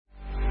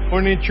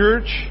Morning,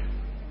 church.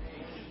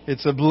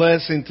 It's a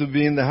blessing to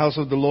be in the house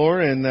of the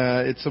Lord, and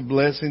it's a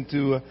blessing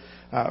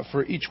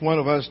for each one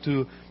of us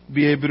to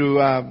be able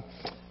to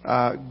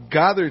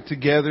gather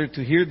together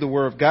to hear the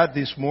Word of God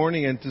this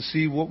morning and to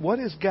see what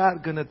is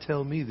God going to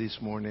tell me this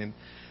morning.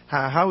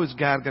 How is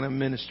God going to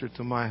minister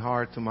to my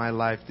heart, to my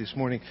life this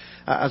morning?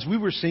 As we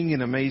were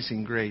singing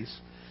Amazing Grace,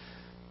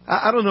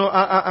 I don't know,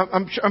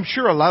 I'm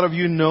sure a lot of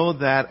you know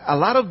that a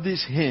lot of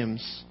these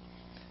hymns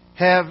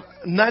have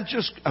not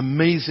just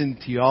amazing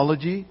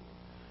theology,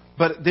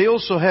 but they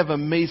also have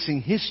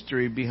amazing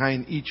history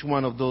behind each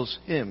one of those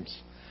hymns.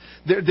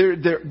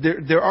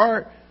 There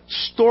are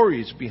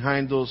stories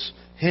behind those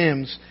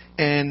hymns,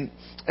 and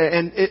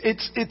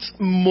it's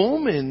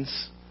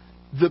moments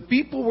the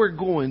people were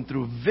going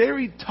through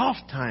very tough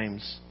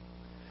times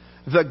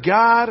that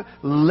God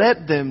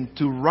led them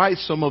to write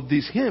some of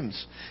these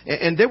hymns.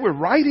 And they were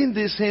writing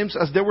these hymns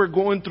as they were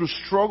going through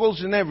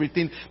struggles and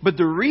everything. But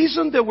the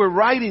reason they were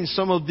writing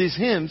some of these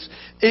hymns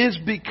is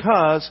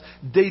because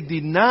they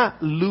did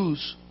not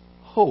lose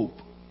hope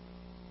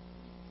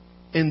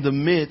in the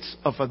midst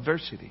of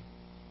adversity.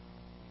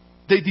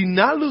 They did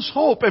not lose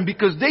hope. And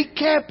because they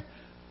kept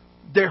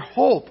their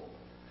hope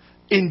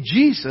in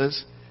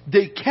Jesus,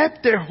 they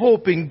kept their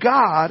hope in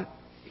God,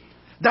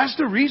 that's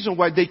the reason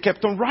why they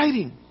kept on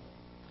writing.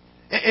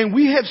 And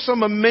we have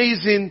some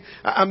amazing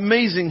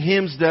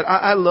hymns that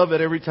I love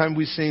it every time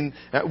we sing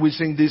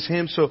these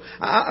hymns. So,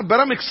 but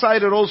I'm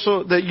excited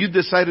also that you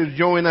decided to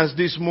join us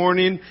this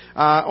morning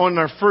on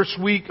our first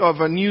week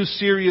of a new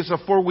series, a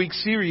 4-week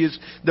series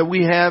that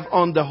we have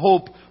on the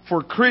hope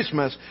for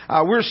Christmas.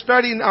 We're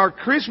starting our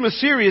Christmas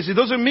series. It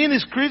doesn't mean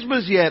it's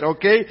Christmas yet,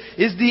 okay?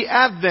 It's the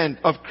advent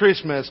of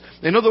Christmas.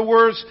 In other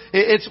words,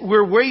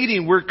 we're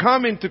waiting. We're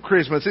coming to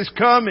Christmas. It's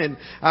coming.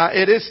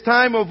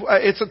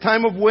 It's a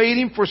time of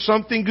waiting for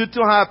something good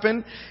to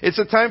happen. It's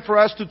a time for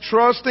us to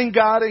trust in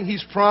God and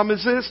His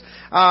promises.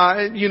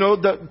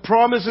 The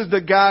promises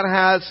that God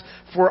has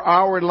for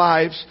our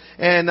lives.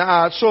 And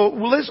so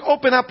let's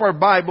open up our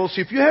Bibles.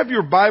 If you have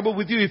your Bible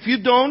with you, if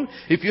you don't,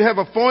 if you have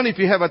a phone, if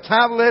you have a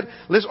tablet,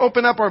 let's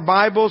open up our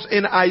Bibles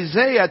in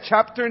Isaiah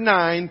chapter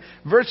 9,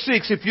 verse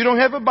 6. If you don't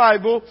have a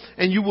Bible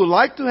and you would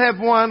like to have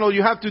one, all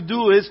you have to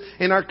do is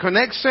in our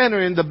Connect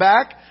Center in the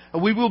back,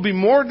 we will be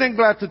more than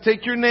glad to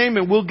take your name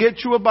and we'll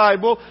get you a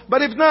Bible.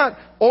 But if not,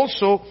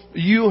 also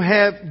you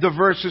have the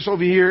verses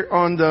over here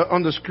on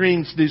the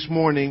screens this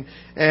morning.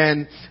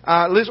 And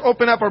let's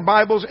open up our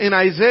Bibles in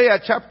Isaiah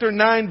chapter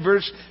 9,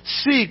 verse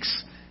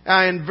 6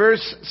 and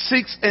verse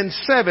 6 and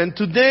 7.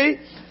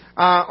 Today,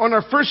 on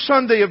our first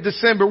Sunday of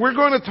December, we're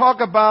going to talk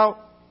about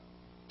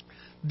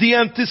the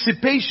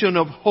anticipation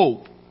of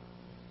hope.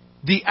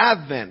 The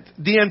Advent,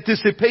 the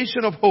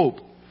anticipation of hope.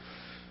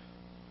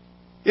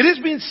 It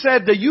has been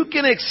said that you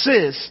can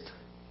exist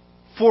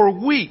for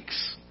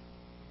weeks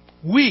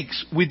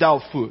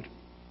without food.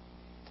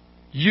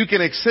 You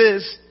can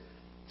exist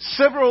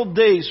several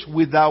days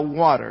without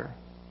water.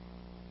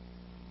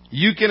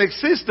 You can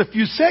exist a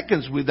few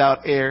seconds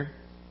without air.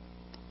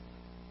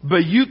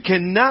 But you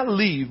cannot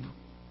live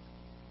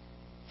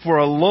for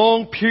a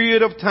long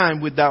period of time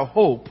without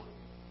hope.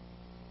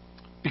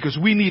 Because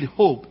we need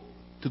hope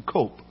to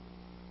cope.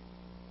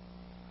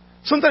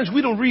 Sometimes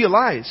we don't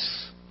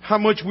realize how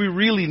much we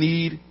really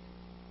need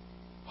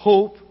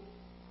hope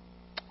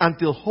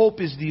until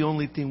hope is the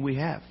only thing we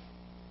have.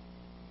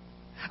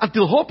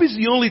 Until hope is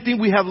the only thing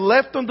we have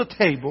left on the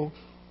table.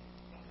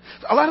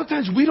 A lot of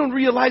times we don't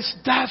realize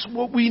that's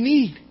what we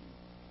need.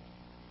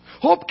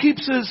 Hope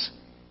keeps us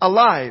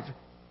alive.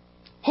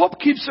 Hope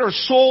keeps our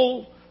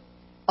soul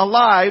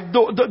alive.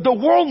 The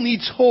world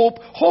needs hope.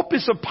 Hope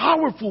is a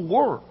powerful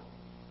word.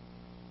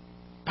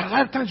 But a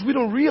lot of times we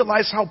don't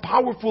realize how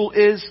powerful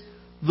is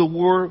the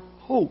word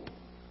hope.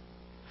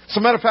 As a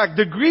matter of fact,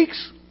 the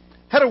Greeks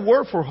had a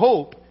word for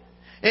hope.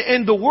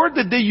 And the word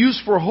that they use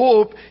for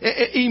hope,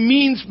 it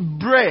means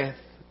breath.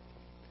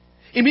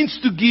 It means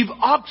to give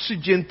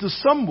oxygen to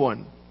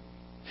someone.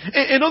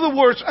 In other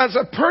words, as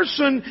a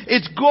person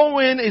is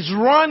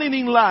running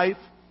in life,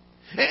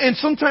 and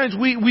sometimes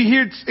we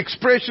hear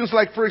expressions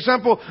like, for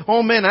example,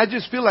 oh man, I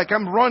just feel like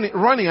I'm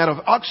running out of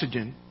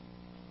oxygen.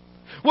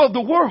 Well,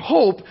 the word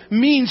hope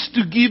means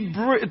to give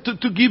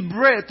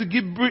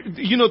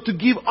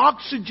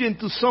oxygen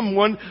to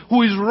someone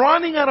who is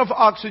running out of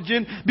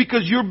oxygen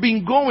because you've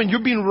been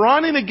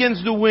running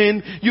against the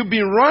wind, you've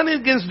been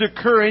running against the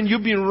current,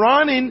 you've been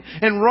running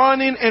and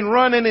running and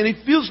running, and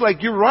it feels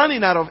like you're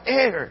running out of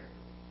air.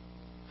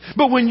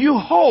 But when you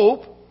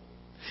hope,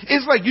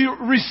 it's like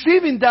you're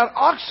receiving that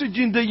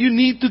oxygen that you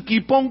need to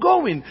keep on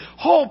going.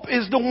 Hope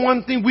is the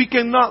one thing we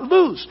cannot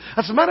lose.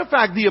 As a matter of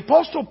fact, the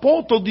Apostle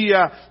Paul told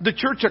the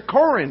church at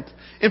Corinth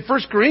in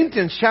 1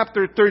 Corinthians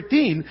chapter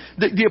 13,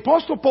 the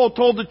Apostle Paul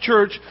told the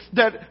church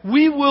that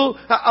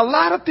a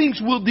lot of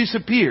things will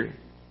disappear.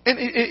 And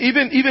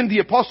even the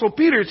Apostle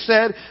Peter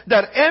said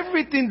that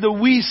everything that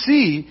we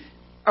see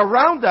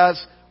around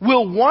us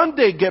will one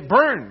day get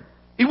burned.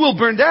 It will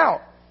burn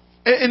out.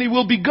 And it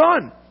will be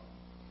gone.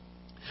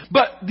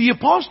 But the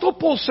Apostle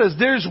Paul says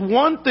there's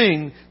one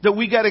thing that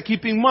we got to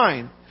keep in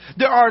mind.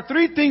 There are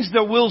three things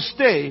that will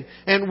stay.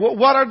 And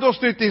what are those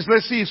three things?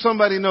 Let's see if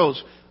somebody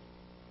knows.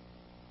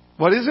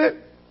 What is it?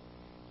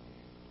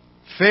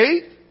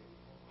 Faith,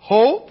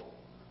 hope,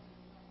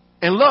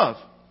 and love.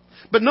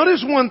 But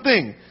notice one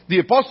thing. The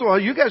apostle,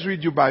 you guys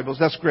read your Bibles.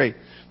 That's great.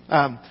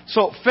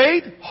 So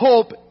faith,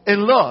 hope,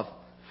 and love.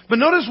 But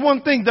notice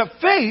one thing. That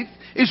faith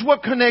is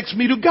what connects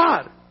me to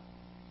God.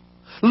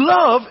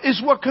 Love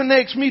is what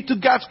connects me to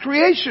God's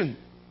creation.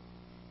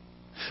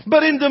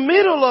 But in the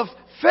middle of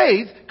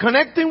faith,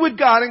 connecting with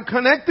God and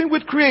connecting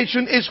with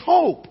creation is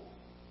hope.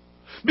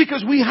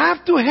 Because we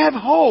have to have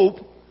hope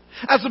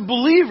as a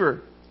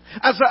believer.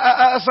 As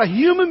a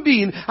human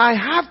being, I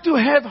have to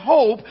have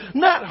hope,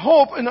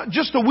 not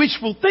just a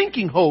wishful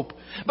thinking hope,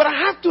 but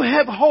I have to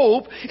have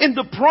hope in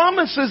the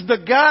promises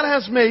that God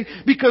has made,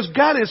 because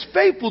God is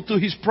faithful to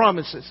His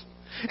promises.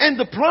 And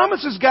the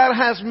promises God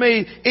has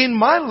made in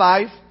my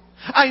life,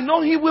 I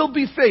know He will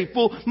be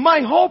faithful. My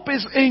hope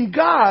is in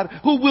God,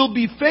 who will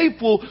be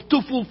faithful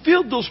to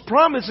fulfill those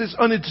promises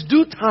on its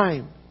due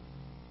time.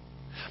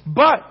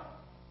 But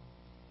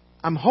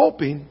I'm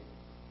hoping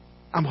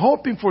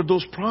for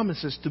those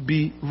promises to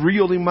be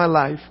real in my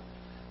life,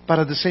 but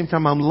at the same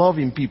time I'm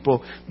loving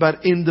people.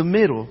 But in the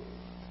middle,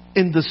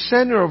 in the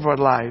center of our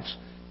lives,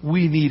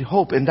 we need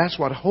hope. And that's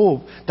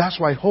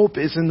why hope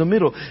is in the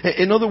middle.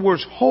 In other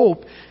words,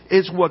 hope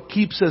is what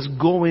keeps us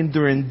going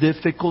during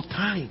difficult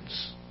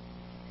times.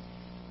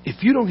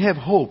 If you don't have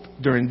hope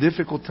during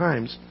difficult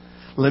times,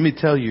 let me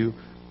tell you,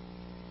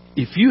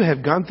 if you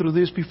have gone through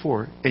this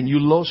before and you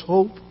lost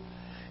hope,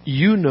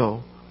 you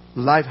know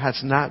life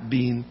has not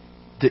been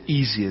the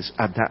easiest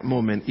at that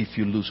moment if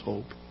you lose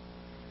hope.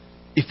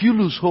 If you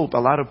lose hope, a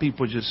lot of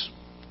people just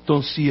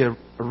don't see a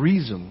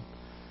reason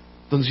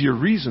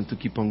to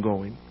keep on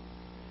going.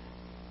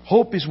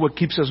 Hope is what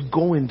keeps us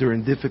going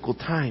during difficult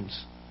times.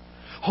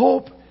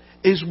 Hope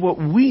is what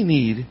we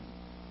need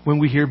when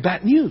we hear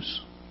bad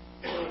news.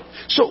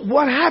 So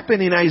what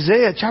happened in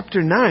Isaiah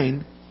chapter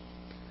 9,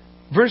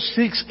 verse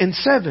 6 and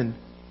 7?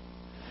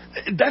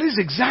 That is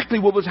exactly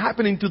what was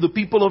happening to the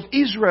people of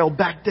Israel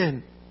back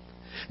then.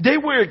 They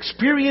were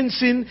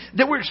experiencing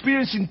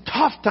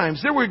tough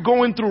times. They were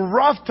going through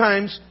rough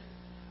times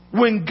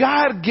when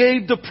God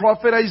gave the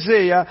prophet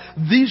Isaiah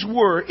these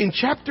words in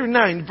chapter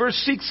 9, verse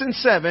 6 and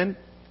 7.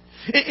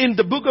 In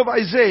the book of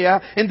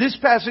Isaiah, in this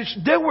passage,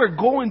 they were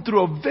going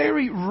through a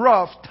very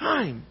rough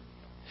time.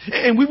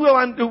 And we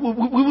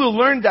will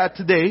learn that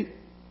today.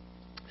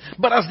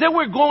 But as they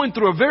were going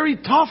through a very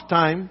tough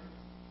time,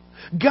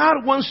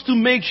 God wants to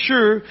make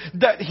sure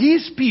that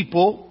His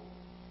people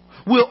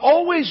will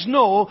always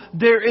know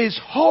there is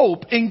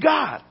hope in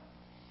God.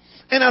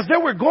 And as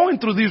they were going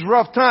through this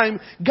rough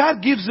time,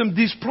 God gives them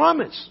this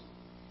promise.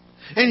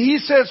 And He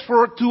says,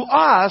 "For to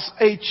us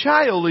a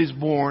child is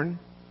born,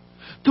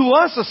 to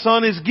us a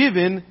son is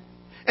given,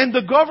 and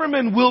the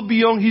government will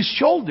be on His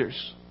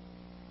shoulders.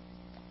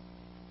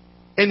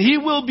 And He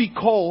will be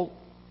called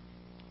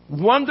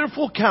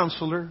Wonderful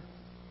Counselor,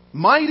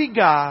 Mighty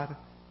God,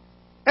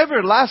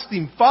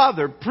 Everlasting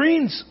Father,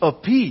 Prince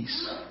of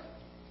Peace.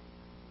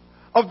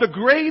 Of the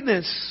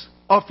greatness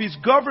of His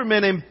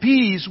government and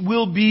peace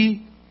there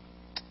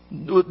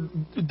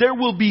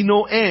will be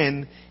no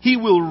end. He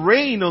will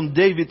reign on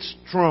David's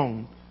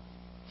throne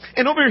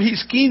and over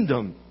His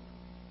kingdom,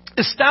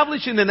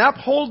 establishing and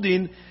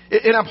upholding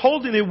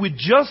it with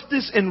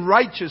justice and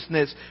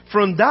righteousness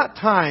from that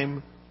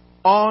time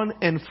on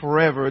and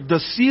forever. The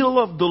seal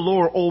of the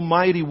Lord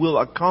Almighty will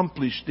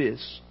accomplish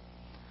this."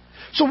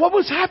 So what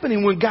was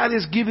happening when God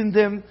is giving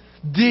them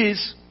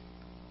this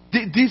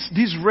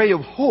ray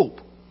of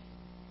hope?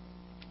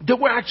 They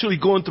were actually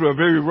going through a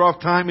very rough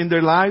time in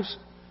their lives,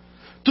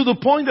 to the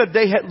point that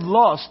they had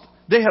lost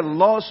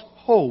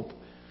hope.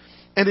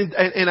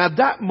 And at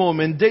that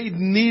moment, they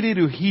needed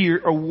to hear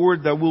a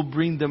word that will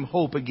bring them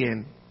hope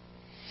again.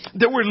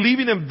 They were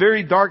living in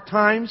very dark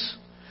times.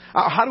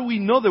 How do we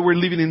know that we're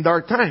living in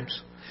dark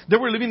times? They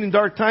were living in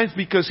dark times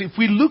because if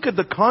we look at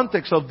the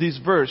context of this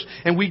verse,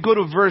 and we go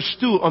to verse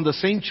 2 on the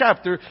same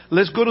chapter,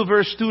 let's go to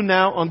verse 2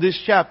 now on this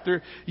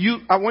chapter.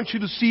 I want you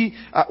to see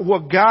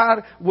what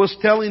God was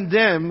telling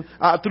them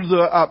through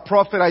the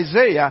prophet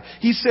Isaiah.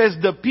 He says,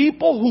 the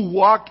people who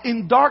walk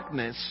in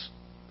darkness,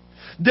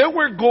 they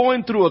were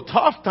going through a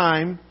tough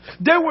time.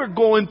 They were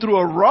going through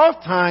a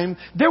rough time.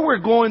 They were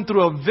going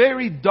through a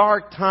very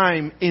dark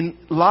time in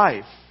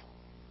life.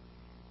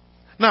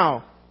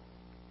 Now,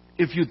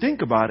 if you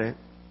think about it,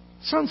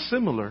 sounds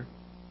similar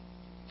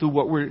to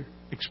what we're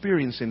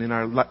experiencing in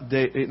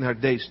our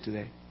days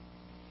today,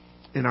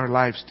 in our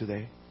lives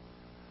today.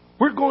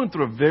 We're going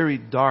through very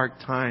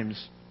dark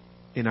times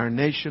in our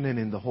nation and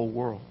in the whole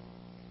world.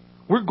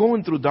 We're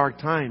going through dark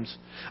times.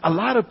 A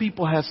lot of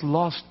people has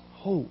lost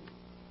hope.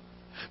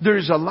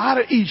 There's a lot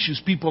of issues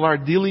people are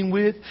dealing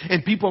with,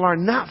 and people are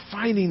not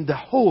finding the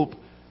hope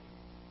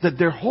that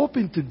they're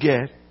hoping to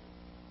get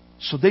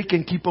so they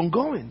can keep on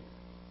going.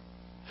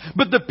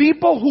 But the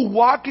people who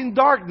walk in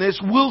darkness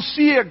will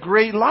see a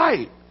great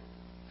light.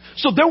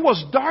 So there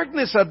was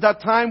darkness at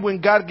that time when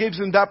God gives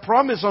them that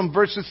promise on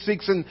verses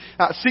 6 and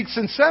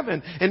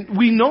 7. And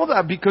we know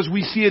that because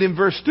we see it in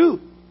verse 2.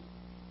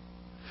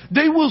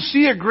 They will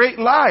see a great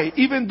light.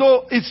 Even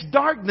though it's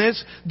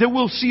darkness, they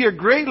will see a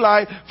great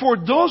light. For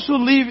those who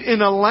live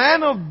in a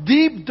land of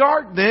deep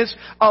darkness,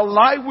 a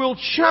light will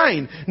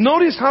shine.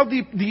 Notice how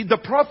the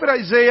prophet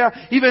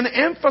Isaiah even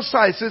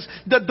emphasizes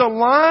that the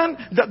land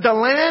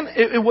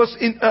it was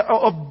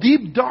of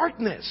deep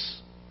darkness.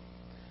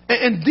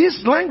 And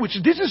this language,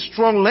 this is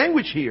strong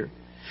language here.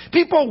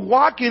 People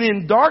walking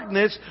in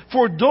darkness,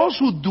 for those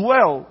who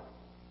dwell,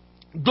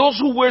 those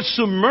who were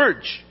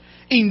submerged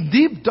in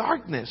deep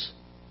darkness.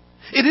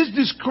 It is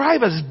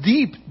described as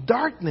deep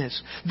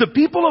darkness. The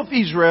people of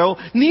Israel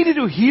needed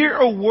to hear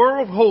a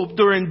word of hope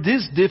during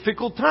these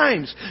difficult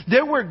times.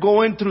 They were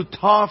going through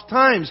tough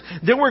times.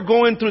 They were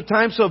going through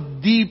times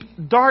of deep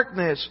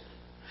darkness.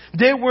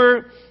 They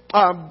were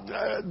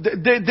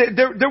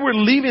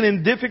living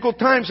in difficult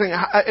times.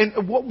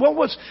 And what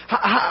was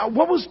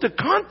the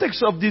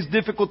context of these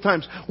difficult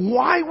times?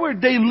 Why were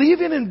they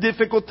living in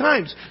difficult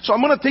times? So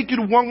I'm going to take you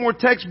to one more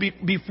text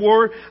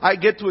before I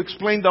get to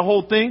explain the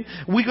whole thing.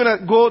 We're going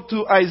to go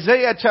to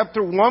Isaiah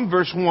chapter 1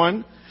 verse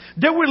 1.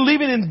 They were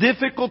living in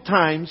difficult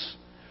times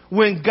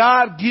when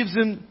God gives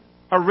them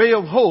a ray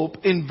of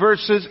hope in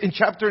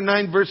chapter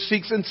 9 verse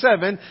 6 and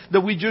 7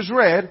 that we just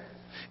read.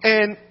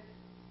 And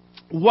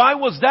why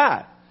was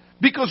that?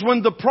 Because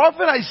when the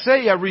prophet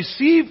Isaiah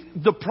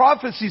received the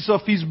prophecies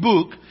of his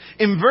book,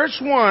 in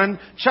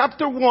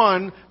chapter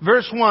 1,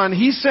 verse 1,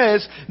 he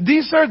says,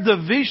 these are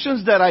the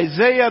visions that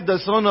Isaiah, the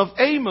son of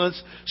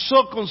Amos,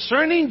 saw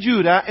concerning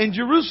Judah and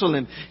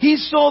Jerusalem. He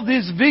saw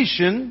this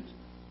vision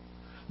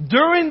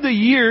during the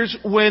years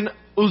when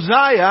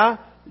Uzziah,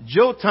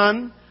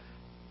 Jotham,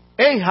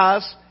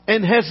 Ahaz,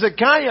 and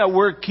Hezekiah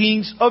were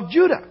kings of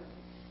Judah.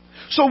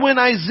 So when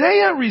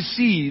Isaiah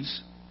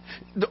receives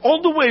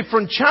all the way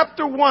from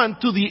chapter 1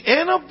 to the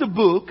end of the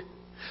book,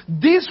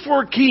 these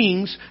 4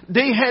 kings,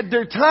 they had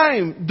their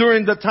time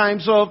during the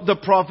times of the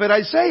prophet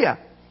Isaiah.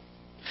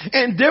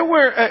 And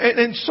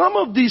and some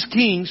of these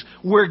kings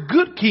were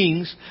good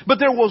kings, but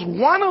there was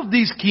one of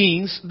these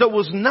kings that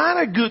was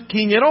not a good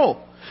king at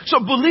all. So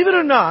believe it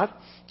or not,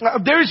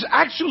 there's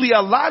actually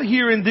a lot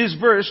here in this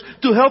verse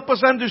to help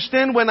us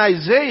understand when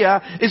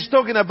Isaiah is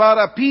talking about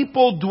a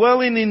people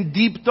dwelling in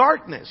deep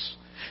darkness.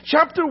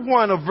 Chapter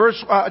 1 and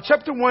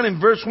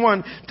verse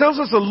 1 tells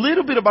us a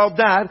little bit about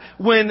that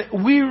when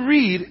we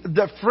read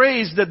the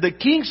phrase that the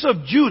kings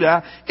of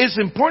Judah. It's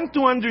important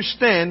to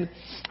understand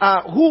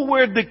who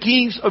were the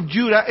kings of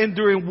Judah and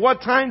during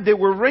what time they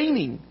were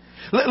reigning.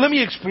 Let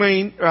me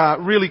explain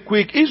really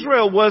quick.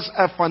 Israel was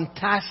a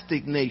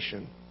fantastic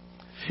nation.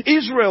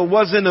 Israel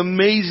was an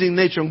amazing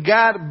nation.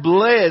 God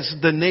blessed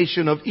the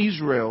nation of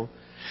Israel.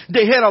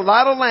 They had a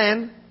lot of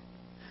land.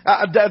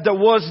 That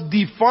was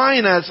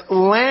defined as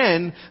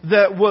land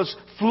that was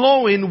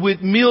flowing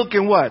with milk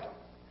and what?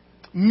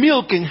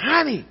 Milk and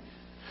honey.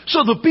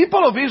 So the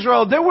people of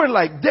Israel, they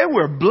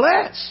were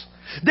blessed.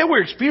 They were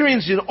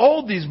experiencing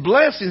all these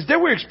blessings. They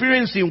were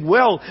experiencing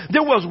wealth.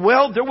 There was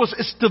wealth. There was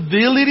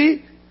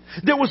stability.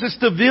 There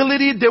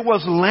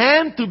was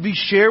land to be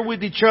shared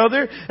with each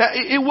other.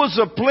 It was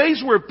a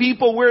place where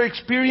people were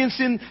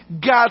experiencing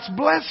God's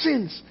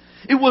blessings.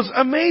 It was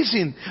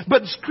amazing.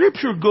 But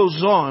Scripture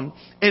goes on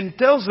and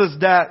tells us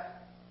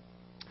that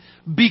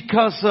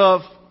because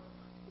of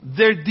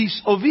their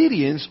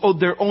disobedience or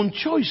their own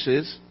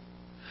choices,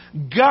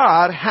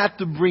 God had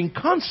to bring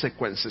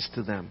consequences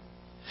to them.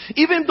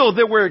 Even though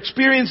they were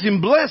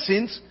experiencing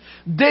blessings,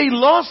 they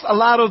lost a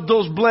lot of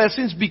those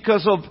blessings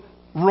because of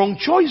wrong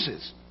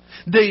choices.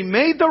 They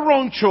made the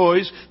wrong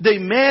choice. They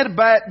made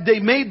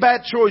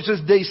bad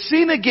choices. They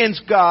sinned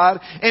against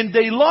God, and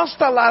they lost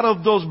a lot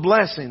of those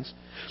blessings.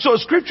 So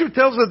Scripture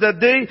tells us that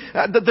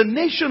that the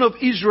nation of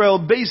Israel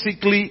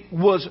basically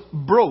was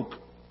broke.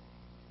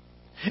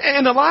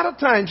 And a lot of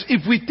times,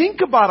 if we think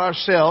about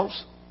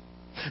ourselves,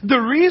 the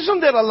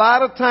reason that a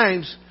lot of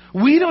times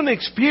we don't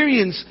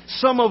experience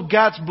some of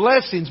God's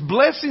blessings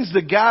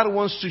that God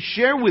wants to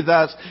share with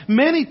us,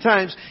 many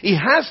times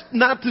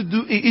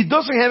it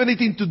doesn't have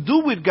anything to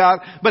do with God,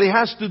 but it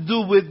has to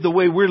do with the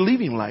way we're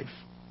living life.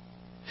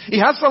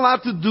 It has a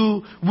lot to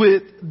do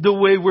with the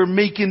way we're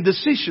making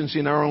decisions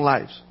in our own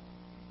lives.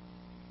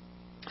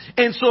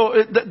 And so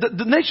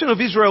the nation of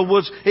Israel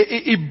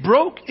it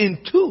broke in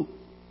two.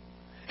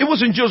 It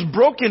wasn't just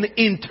broken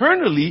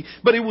internally,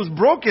 but it was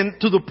broken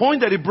to the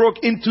point that it broke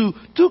into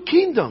 2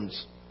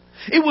 kingdoms.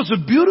 It was a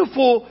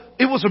beautiful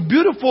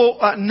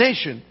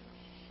nation.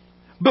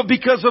 But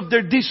because of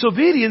their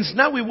disobedience,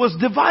 now it was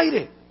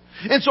divided.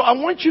 And so I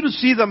want you to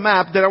see the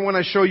map that I want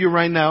to show you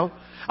right now.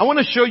 I want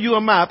to show you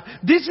a map.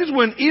 This is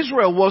when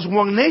Israel was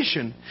one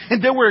nation.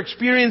 And they were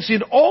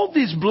experiencing all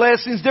these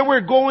blessings. They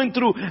were going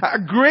through a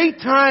great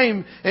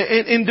time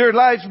in their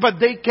lives, but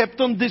they kept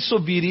on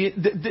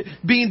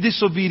being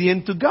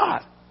disobedient to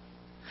God.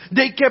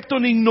 They kept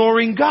on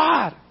ignoring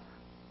God.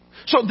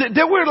 So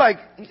they were like,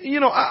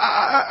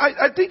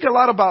 I think a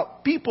lot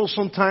about people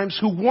sometimes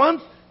who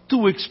want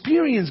to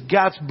experience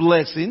God's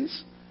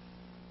blessings,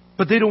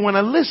 but they don't want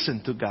to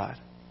listen to God.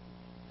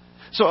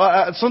 So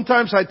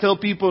sometimes I tell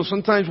people,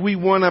 sometimes we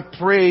want to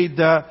pray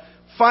the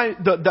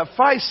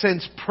 5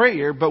 cents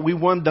prayer, but we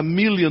want the $1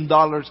 million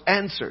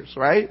answers,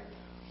 right?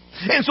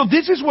 And so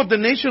this is what the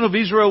nation of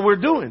Israel were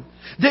doing.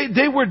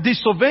 They were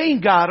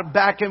disobeying God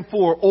back and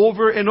forth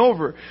over and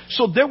over.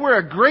 So they were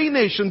a great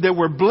nation. They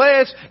were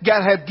blessed.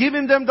 God had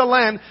given them the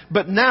land.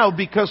 But now,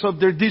 because of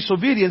their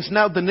disobedience,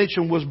 now the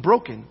nation was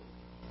broken.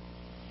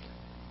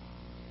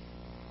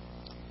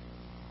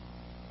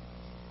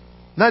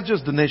 Not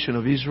just the nation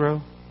of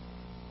Israel.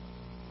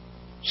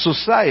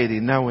 Society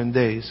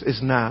nowadays is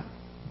not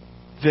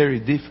very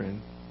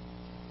different.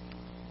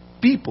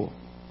 People,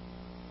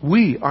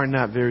 we are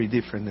not very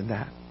different than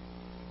that.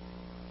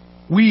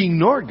 We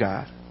ignore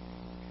God.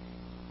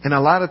 And a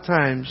lot of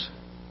times,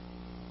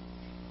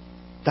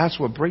 that's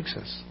what breaks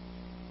us.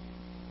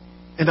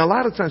 And a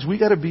lot of times we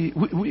gotta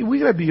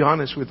be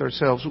honest with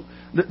ourselves.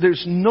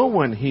 There's no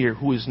one here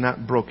who is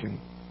not broken.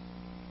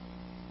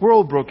 We're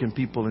all broken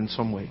people in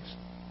some ways.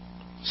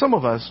 Some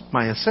of us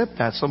might accept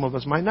that, some of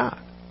us might not.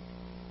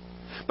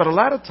 But a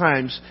lot of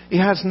times,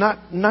 it has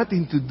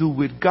nothing to do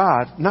with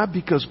God, not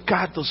because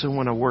God doesn't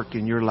want to work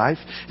in your life.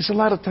 It's a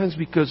lot of times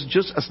because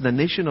just as the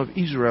nation of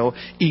Israel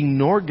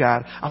ignore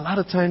God, a lot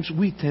of times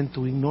we tend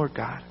to ignore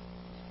God.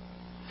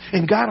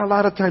 And God a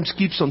lot of times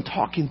keeps on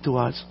talking to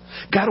us.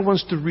 God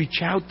wants to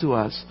reach out to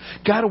us.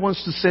 God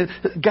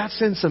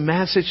sends a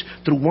message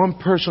through one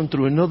person,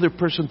 through another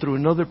person,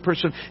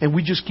 and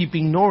we just keep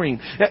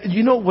ignoring.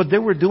 You know what they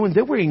were doing?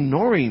 They were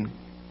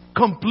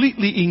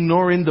completely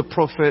ignoring the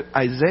prophet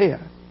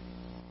Isaiah.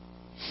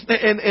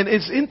 And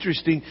it's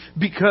interesting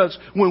because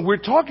when we're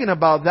talking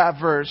about that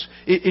verse,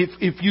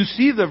 if you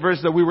see the verse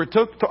that we were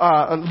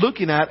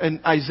looking at in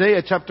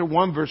Isaiah chapter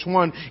 1 verse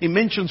 1, it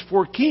mentions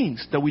 4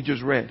 kings that we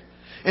just read.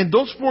 And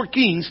those 4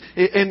 kings,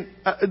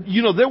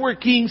 there were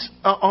kings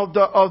of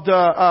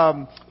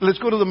the let's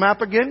go to the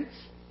map again.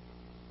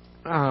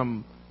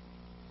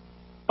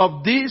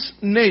 Of this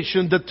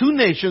nation, the 2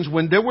 nations,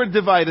 when they were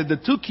divided, the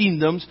 2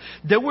 kingdoms,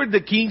 they were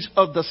the kings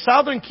of the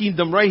southern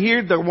kingdom right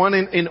here, the one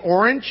in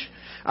orange,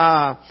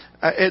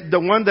 the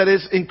one that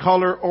is in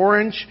color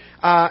orange,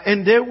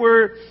 and they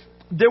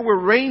were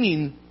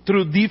reigning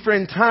through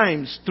different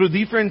times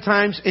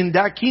in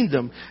that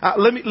kingdom.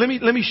 Let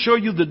me show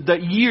you the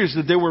years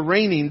that they were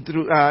reigning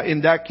through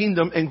in that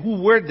kingdom and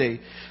who were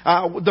they.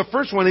 The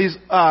first one is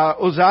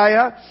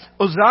Uzziah.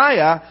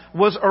 Uzziah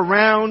was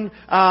around.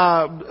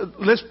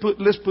 Let's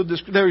put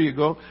this. There you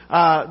go.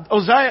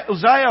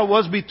 Uzziah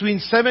was between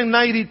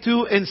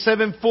 792 and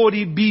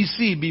 740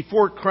 BC,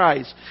 before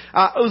Christ.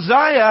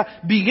 Uzziah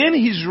began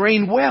his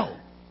reign well.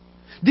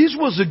 This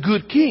was a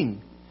good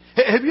king.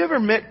 Have you ever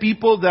met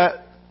people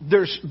that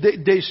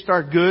they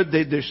start good,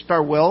 they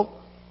start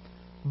well,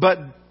 but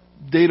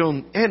they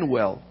don't end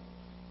well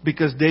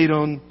because they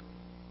don't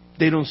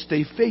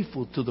stay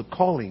faithful to the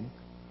calling.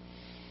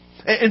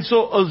 And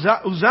so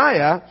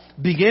Uzziah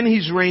began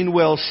his reign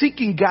well,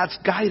 seeking God's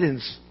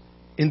guidance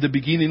in the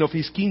beginning of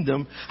his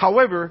kingdom.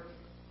 However,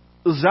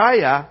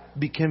 Uzziah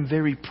became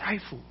very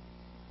prideful,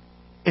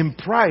 and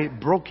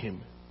pride broke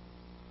him.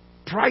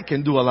 Pride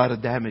can do a lot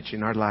of damage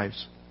in our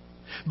lives.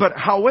 But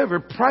however,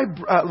 pride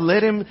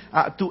led him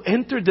to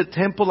enter the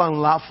temple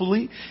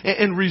unlawfully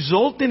and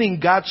resulting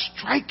in God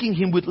striking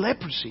him with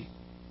leprosy.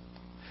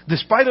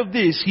 Despite of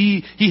this,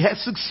 he had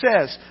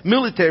success,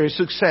 military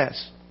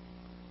success.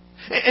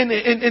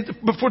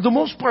 But for the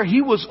most part,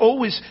 he was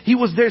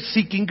there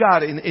seeking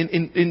God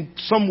in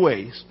some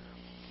ways.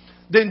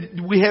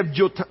 Then we have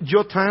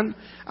Jotham,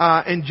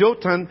 and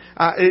Jotham,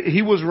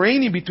 he was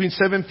reigning between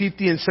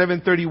 750 and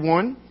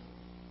 731.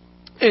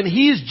 And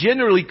he is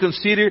generally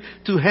considered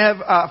to have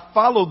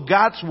followed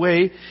God's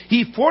way.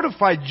 He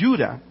fortified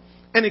Judah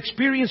and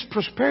experienced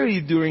prosperity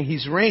during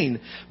his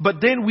reign.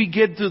 But then we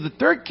get to the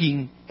 3rd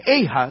king,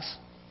 Ahaz.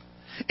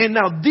 And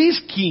now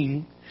this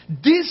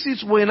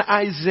is when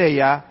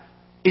Isaiah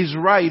is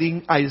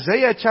writing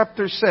Isaiah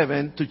chapter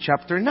 7 to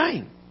chapter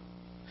 9.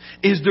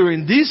 Is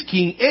during this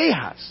king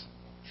Ahaz.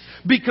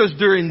 Because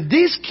during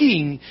this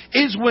king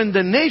is when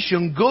the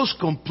nation goes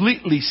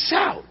completely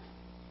south.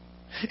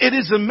 It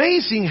is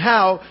amazing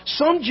how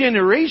some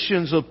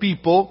generations of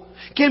people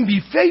can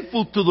be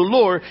faithful to the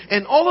Lord,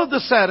 and all of a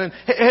sudden,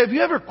 have you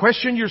ever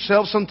questioned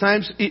yourself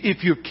sometimes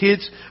if your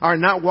kids are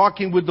not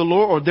walking with the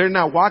Lord, or they're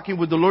not walking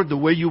with the Lord the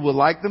way you would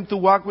like them to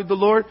walk with the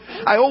Lord?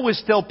 I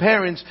always tell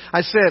parents,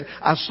 I said,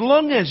 as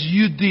long as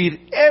you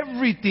did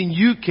everything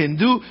you can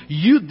do,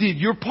 you did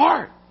your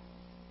part.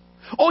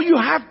 All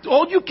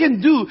you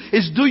can do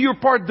is do your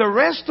part. The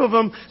rest of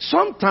them,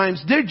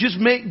 sometimes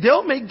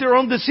they'll make their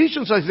own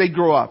decisions as they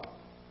grow up.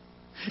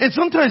 And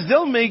sometimes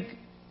they'll make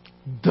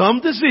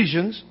dumb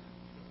decisions.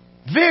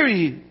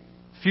 Very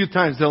few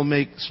times they'll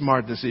make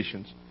smart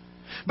decisions.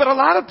 But a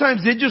lot of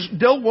times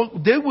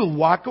they will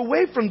walk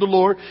away from the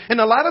Lord. And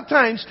a lot of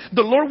times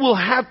the Lord will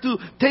have to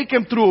take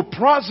them through a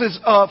process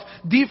of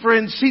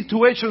different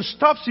situations,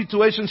 tough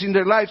situations in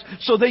their lives,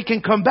 so they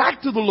can come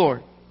back to the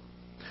Lord.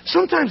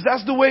 Sometimes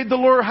that's the way the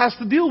Lord has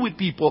to deal with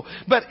people.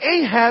 But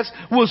Ahaz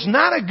was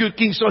not a good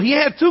king, so he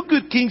had two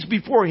good kings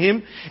before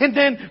him. And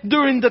then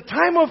during the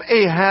time of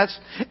Ahaz,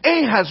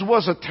 Ahaz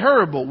was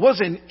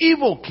an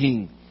evil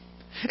king.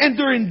 And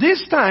during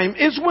this time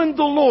is when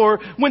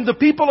when the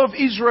people of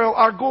Israel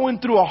are going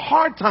through a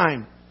hard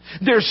time.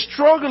 They're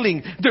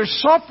struggling, they're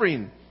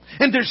suffering.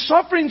 And they're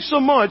suffering so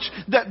much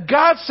that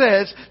God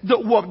says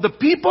that what the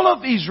people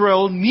of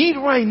Israel need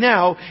right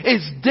now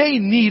is they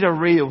need a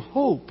ray of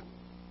hope.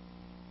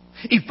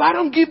 If I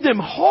don't give them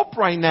hope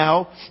right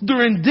now,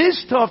 during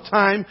this tough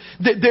time,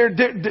 they're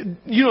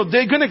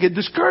going to get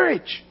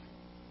discouraged.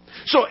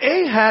 So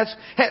Ahaz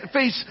had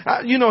faced,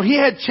 he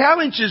had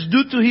challenges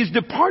due to his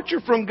departure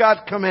from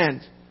God's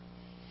command.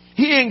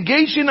 He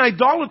engaged in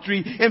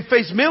idolatry and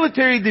faced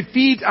military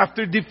defeat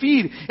after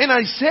defeat. And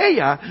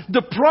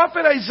the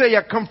prophet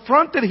Isaiah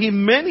confronted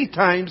him many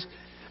times,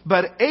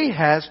 but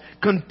Ahaz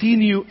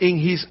continued in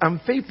his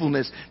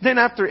unfaithfulness. Then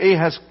after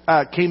Ahaz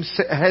came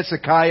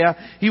Hezekiah.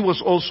 He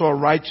was also a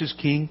righteous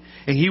king,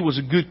 and he was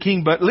a good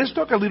king. But let's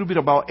talk a little bit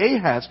about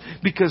Ahaz,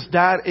 because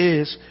that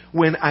is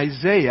when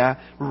Isaiah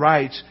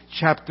writes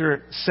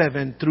chapter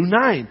 7 through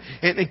 9.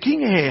 And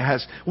King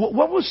Ahaz,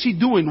 what was he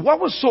doing? What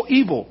was so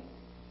evil?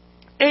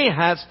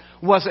 Ahaz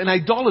was an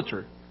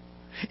idolater.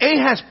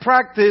 Ahaz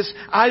practiced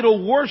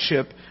idol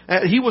worship.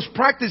 He was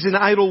practicing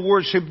idol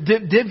worship,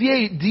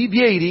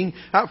 deviating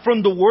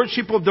from the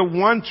worship of the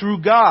one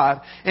true God.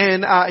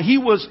 And he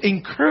was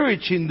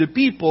encouraging the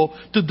people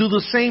to do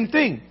the same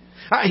thing.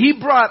 He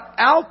brought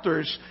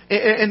altars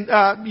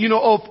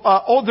of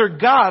other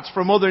gods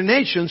from other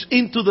nations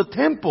into the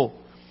temple.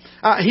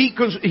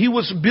 He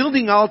was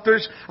building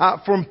altars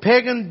from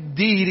pagan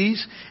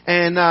deities,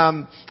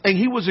 and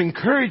he was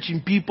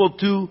encouraging people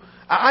to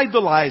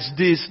idolize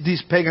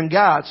these pagan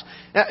gods.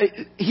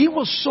 He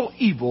was so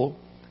evil.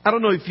 I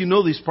don't know if you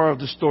know this part of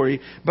the story,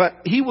 but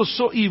he was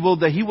so evil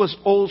that he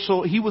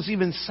was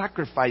even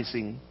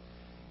sacrificing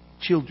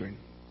children.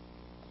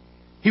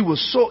 He was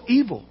so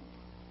evil.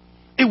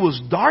 It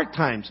was dark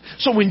times.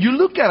 So when you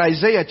look at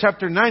Isaiah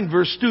chapter 9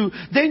 verse 2,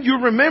 then you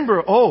remember,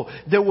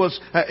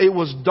 it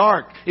was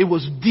dark. It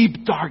was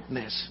deep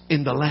darkness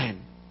in the land.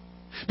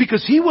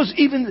 Because he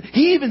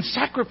even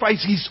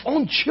sacrificed his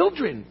own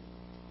children.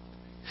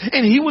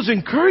 And he was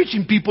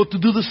encouraging people to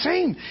do the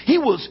same. He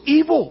was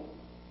evil.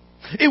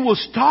 It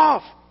was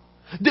tough.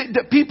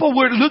 The people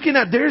were looking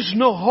at, there's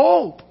no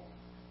hope.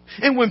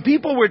 And when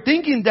people were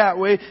thinking that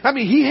way,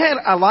 he had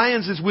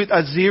alliances with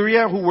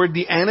Assyria, who were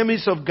the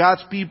enemies of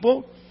God's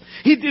people.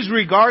 He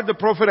disregarded the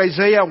prophet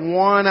Isaiah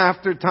time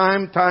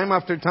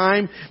after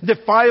time,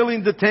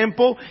 defiling the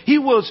temple.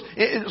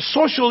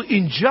 Social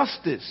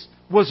injustice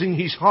was in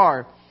his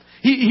heart.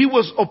 He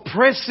was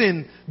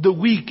oppressing the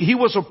weak. He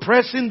was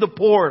oppressing the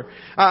poor.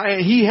 And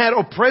he had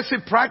oppressive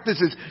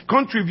practices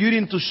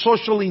contributing to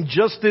social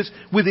injustice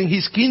within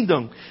his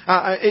kingdom.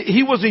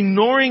 He was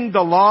ignoring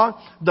the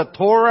law, the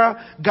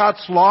Torah,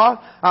 God's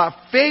law,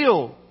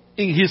 failed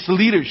in his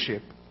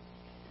leadership.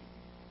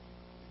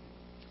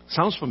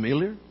 Sounds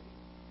familiar?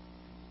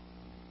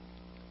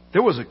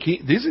 There was a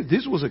king.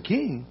 This was a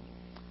king.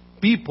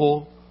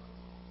 People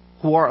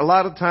who are a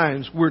lot of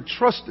times, we're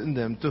trusting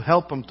them to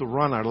help them to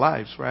run our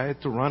lives,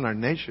 right? To run our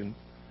nation,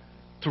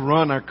 to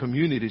run our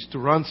communities, to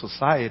run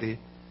society.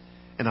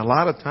 And a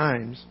lot of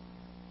times,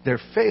 they're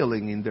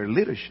failing in their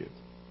leadership.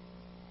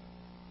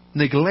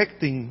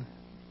 Neglecting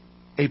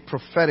a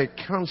prophetic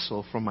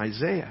counsel from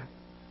Isaiah.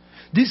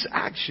 These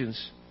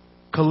actions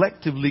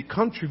collectively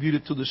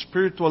contributed to the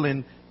spiritual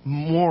and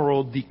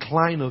moral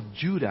decline of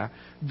Judah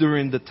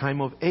during the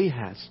time of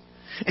Ahaz.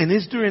 And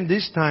it's during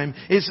this time,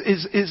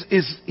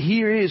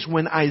 here is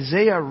when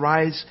Isaiah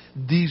writes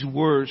these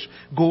words,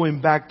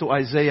 going back to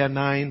Isaiah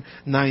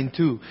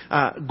 9:2.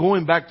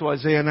 Going back to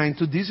Isaiah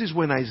 9:2, this is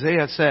when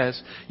Isaiah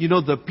says,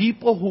 the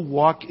people who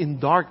walk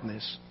in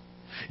darkness,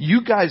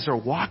 you guys are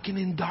walking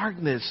in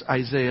darkness,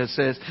 Isaiah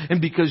says.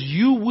 And because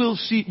you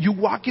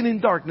walking in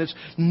darkness,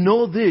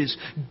 know this,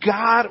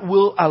 God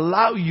will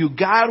allow you,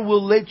 God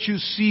will let you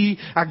see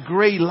a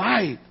great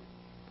light.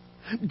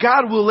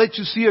 God will let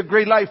you see a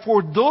great light.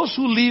 For those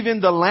who live in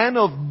the land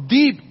of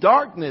deep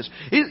darkness,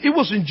 it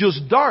wasn't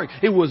just dark.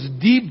 It was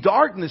deep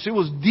darkness. It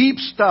was deep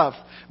stuff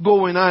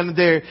going on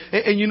there.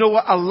 And you know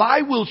what? A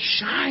light will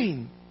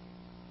shine.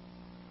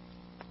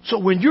 So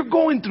when you're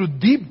going through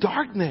deep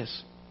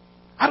darkness,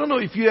 I don't know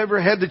if you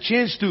ever had the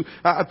chance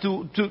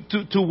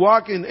to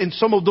walk in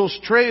some of those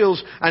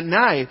trails at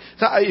night.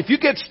 So if you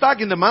get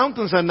stuck in the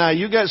mountains at night,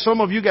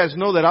 some of you guys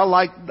know that I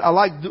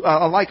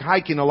like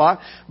hiking a lot.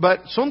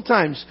 But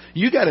sometimes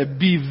you got to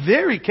be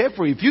very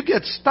careful. If you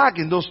get stuck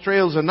in those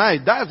trails at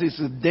night, that is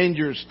a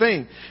dangerous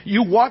thing.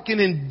 You're walking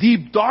in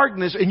deep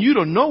darkness and you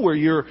don't know where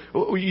you're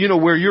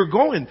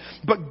going.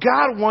 But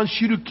God wants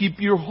you to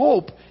keep your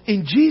hope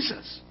in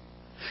Jesus.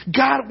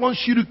 God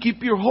wants you to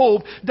keep your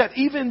hope that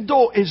even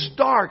though it's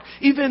dark,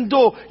 even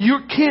though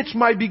your kids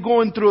might be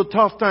going through a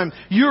tough time,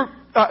 your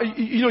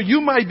You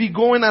might be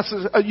going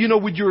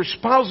with your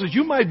spouses.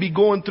 You might be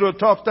going through a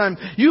tough time.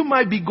 You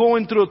might be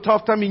going through a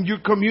tough time in your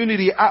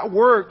community, at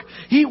work.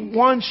 He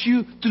wants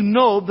you to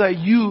know that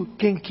you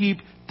can keep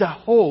the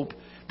hope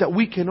that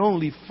we can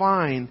only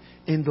find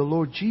in the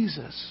Lord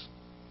Jesus.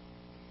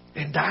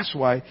 And that's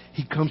why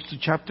he comes to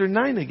chapter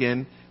 9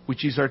 again,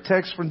 which is our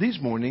text from this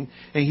morning.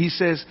 And he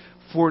says,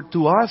 for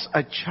to us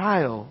a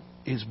child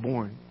is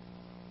born.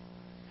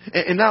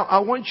 And now I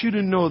want you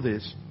to know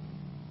this.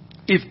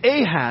 If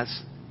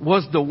Ahaz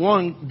was the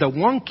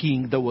one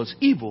king that was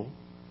evil,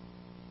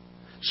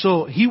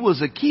 so he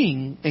was a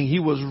king and he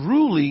was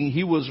ruling,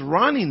 he was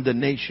running the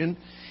nation.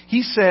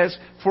 He says,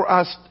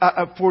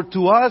 for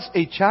to us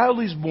a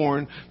child is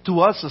born, to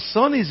us a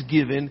son is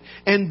given,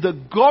 and the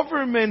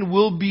government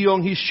will be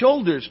on his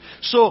shoulders.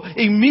 So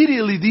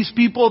immediately these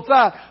people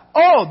thought,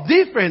 oh,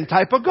 different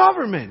type of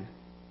government.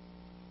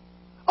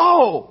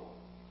 Oh,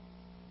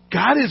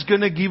 God is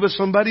going to give us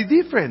somebody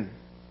different.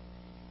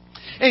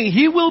 And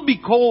he will be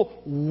called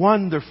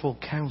Wonderful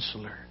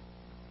Counselor.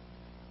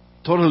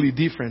 Totally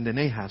different than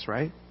Ahaz,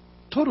 right?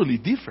 Totally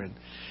different.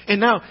 And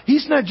now,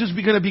 he's not just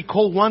going to be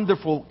called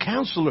Wonderful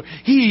Counselor.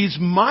 He is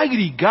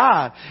Mighty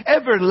God,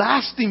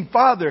 Everlasting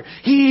Father.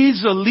 He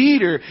is a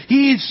leader.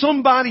 He is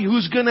somebody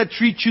who's going to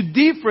treat you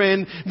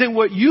different than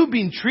what you've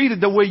been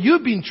treated, the way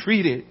you've been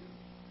treated.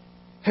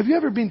 Have you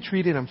ever been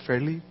treated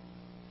unfairly?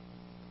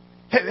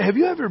 Have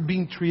you ever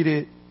been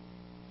treated,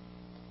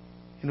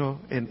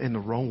 in the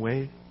wrong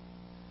way?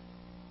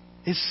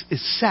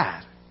 It's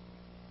sad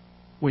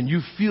when you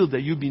feel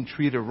that you've been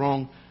treated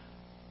wrong.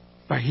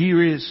 But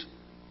here is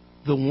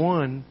the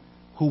one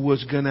who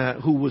was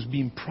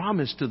being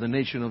promised to the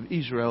nation of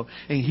Israel,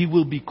 and he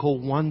will be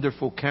called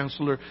Wonderful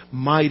Counselor,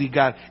 Mighty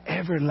God,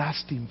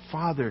 Everlasting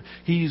Father.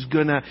 He's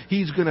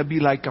gonna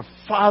be like a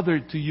father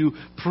to you,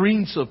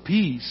 Prince of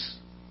Peace.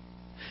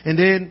 And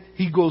then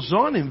he goes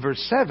on in verse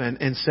 7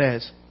 and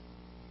says,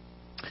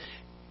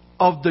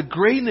 of the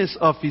greatness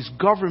of his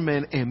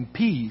government and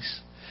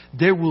peace,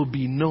 there will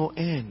be no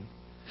end.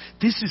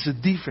 This is a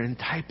different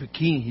type of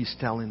king, he's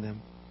telling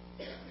them.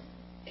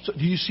 So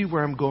do you see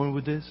where I'm going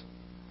with this?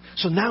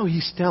 So now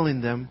he's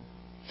telling them,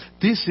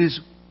 this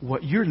is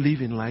what you're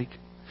living like.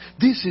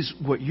 This is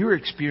what you're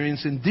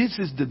experiencing. This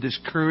is the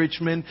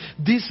discouragement.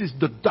 This is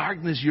the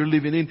darkness you're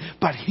living in.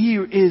 But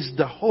here is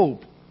the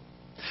hope.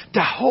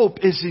 The hope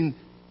is in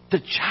the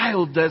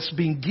child that's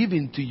been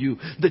given to you.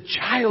 The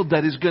child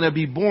that is going to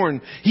be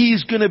born. He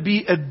is going to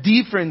be a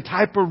different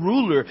type of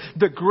ruler.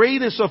 The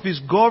greatness of his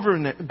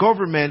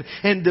government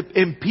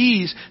and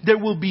peace, there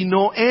will be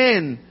no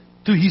end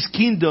to his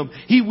kingdom.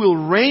 He will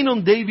reign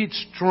on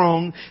David's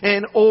throne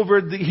and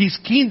over his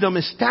kingdom,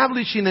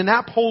 establishing and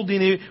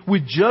upholding it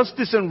with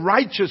justice and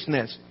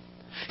righteousness.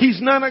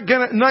 He's not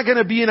going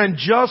to be an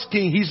unjust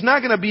king. He's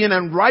not going to be an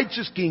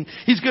unrighteous king.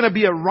 He's going to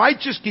be a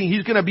righteous king.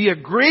 He's going to be a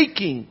great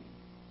king.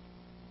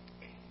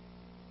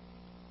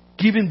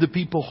 Giving the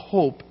people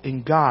hope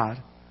in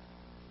God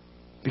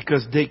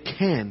because they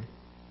couldn't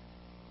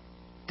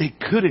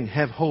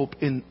have hope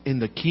in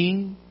the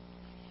king.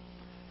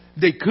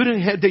 They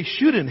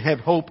shouldn't have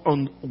hope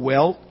on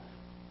wealth.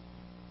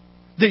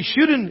 They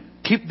shouldn't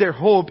keep their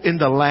hope in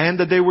the land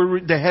that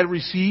they had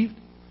received,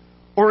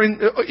 or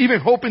even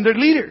hope in their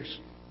leaders.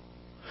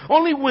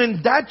 Only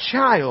when that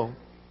child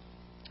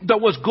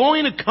that was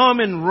going to come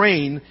and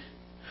reign,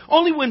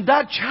 only when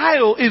that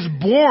child is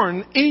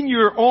born in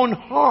your own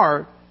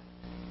heart,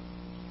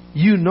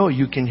 you know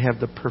you can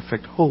have the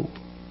perfect hope.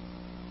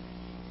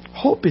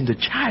 Hope in the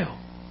child.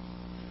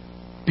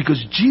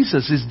 Because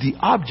Jesus is the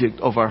object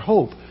of our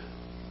hope.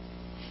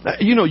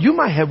 You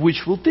might have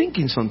wishful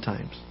thinking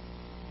sometimes.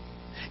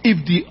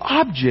 If the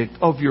object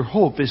of your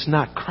hope is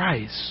not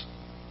Christ,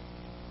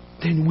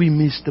 then we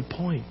miss the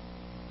point.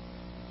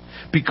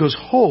 Because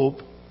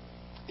hope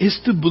is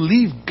to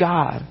believe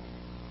God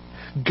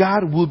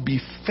will be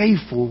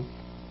faithful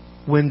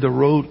when the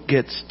road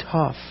gets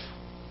tough.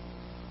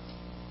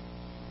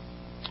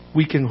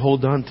 We can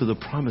hold on to the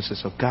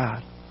promises of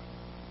God.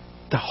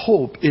 The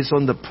hope is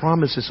on the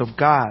promises of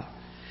God.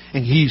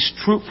 And He is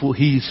truthful.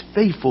 He is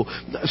faithful.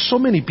 So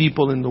many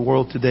people in the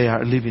world today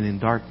are living in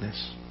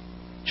darkness.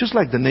 Just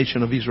like the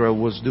nation of Israel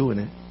was doing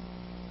it.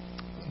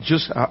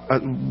 Just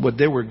what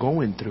they were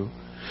going through.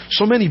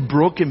 So many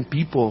broken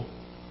people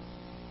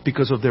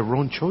because of their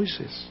own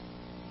choices.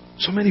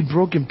 So many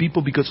broken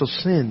people because of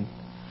sin.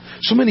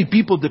 So many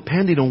people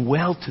depending on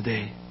wealth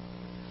today.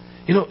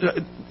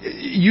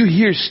 You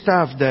hear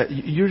stuff that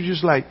you're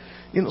just like,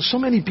 so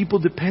many people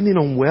depending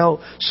on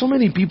wealth. So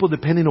many people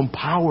depending on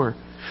power.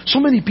 So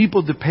many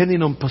people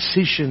depending on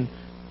position,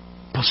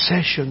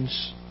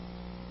 possessions.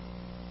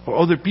 Or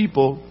other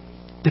people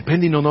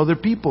depending on other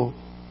people.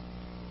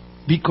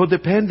 Be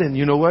codependent.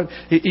 You know what?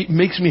 It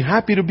makes me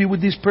happy to be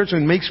with this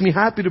person. It makes me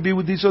happy to be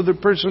with this other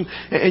person.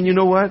 And you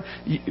know what?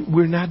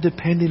 We're not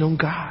depending on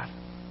God.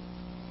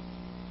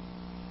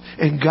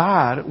 And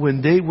God,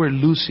 when they were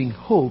losing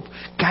hope,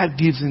 God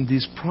gives them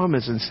this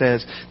promise and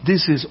says,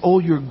 this is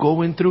all you're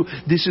going through.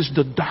 This is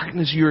the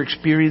darkness you're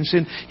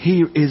experiencing.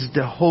 Here is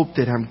the hope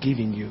that I'm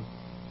giving you.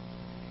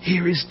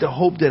 Here is the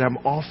hope that I'm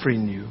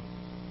offering you.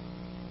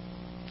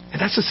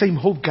 And that's the same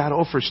hope God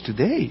offers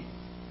today.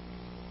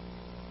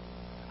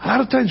 A lot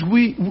of times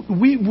we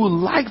would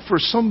like for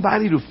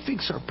somebody to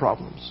fix our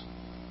problems.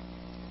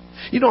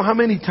 You know how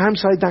many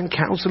times I've done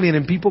counseling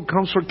and people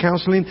come for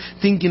counseling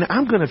thinking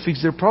I'm going to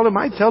fix their problem.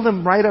 I tell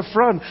them right up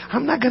front,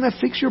 I'm not going to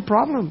fix your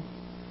problem.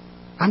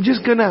 I'm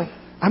just going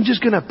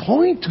to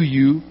point to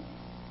you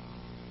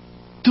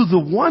to the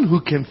one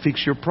who can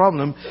fix your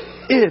problem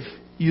if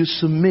you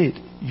submit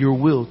your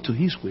will to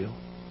His will.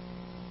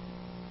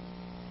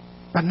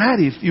 But not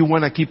if you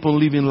want to keep on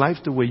living life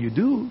the way you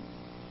do.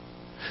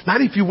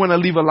 Not if you want to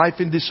live a life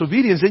in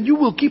disobedience, and you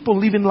will keep on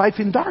living life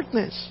in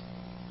darkness.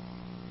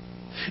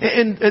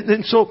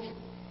 And so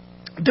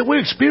they were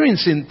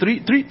experiencing three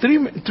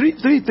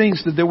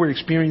things that they were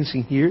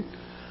experiencing here.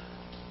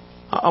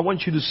 I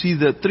want you to see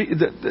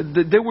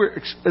they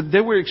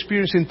were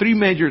experiencing three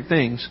major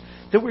things.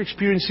 They were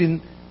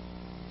experiencing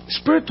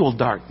spiritual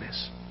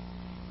darkness.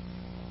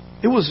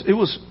 It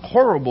was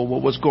horrible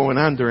what was going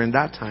on during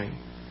that time.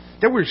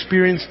 They were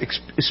experiencing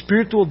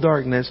spiritual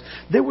darkness.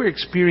 They were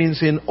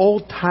experiencing all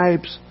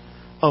types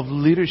of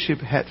leadership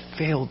had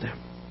failed them.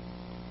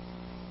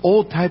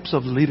 All types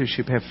of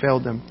leadership have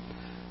failed them.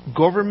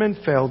 Government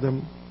failed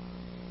them.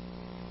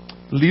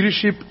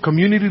 Leadership,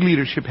 community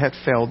leadership had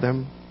failed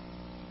them.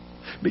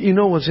 But you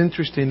know what's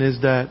interesting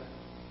is that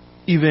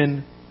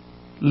even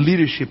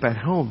leadership at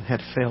home had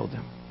failed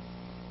them.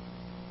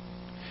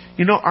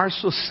 You know, our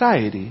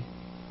society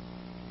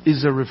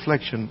is a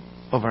reflection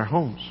of our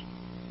homes.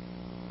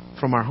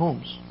 From our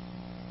homes.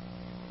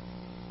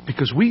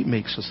 Because we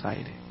make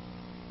society.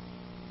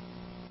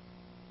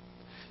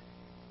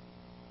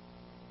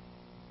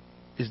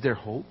 Is there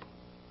hope?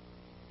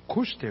 Of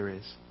course there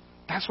is.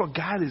 That's what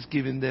God is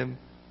giving them,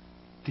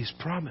 this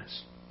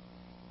promise.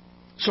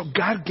 So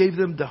God gave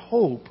them the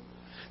hope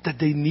that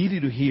they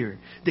needed to hear.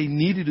 They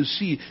needed to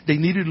see. They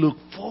needed to look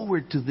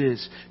forward to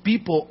this.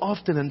 People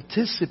often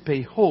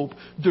anticipate hope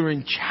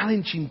during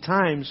challenging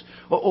times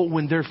or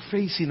when they're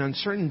facing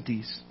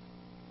uncertainties.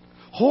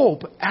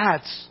 Hope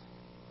adds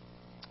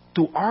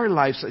to our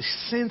lives a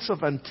sense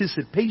of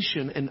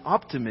anticipation and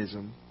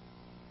optimism.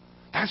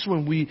 That's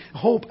when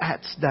hope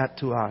adds that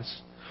to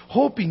us.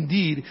 Hope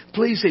indeed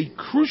plays a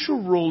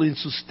crucial role in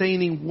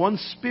sustaining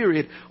one's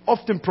spirit,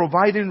 often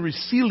providing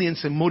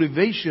resilience and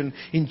motivation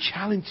in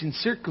challenging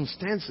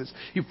circumstances.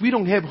 If we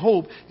don't have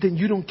hope, then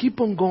you don't keep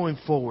on going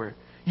forward.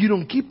 You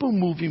don't keep on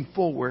moving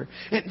forward.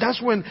 And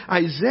that's when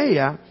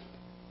Isaiah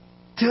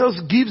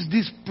gives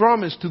this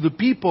promise to the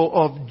people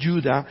of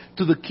Judah,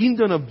 to the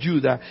kingdom of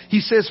Judah. He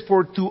says,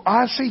 for to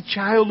us a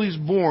child is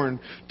born,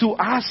 to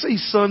us a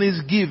son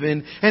is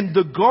given, and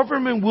the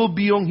government will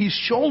be on his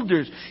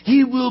shoulders.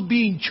 He will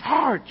be in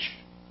charge.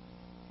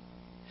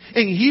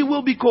 And he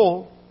will be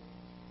called.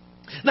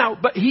 Now,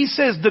 but he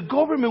says the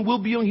government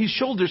will be on his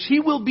shoulders.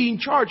 He will be in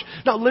charge.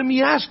 Now, let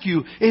me ask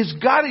you, is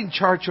God in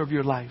charge of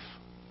your life?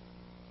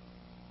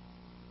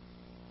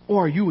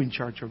 Or are you in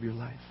charge of your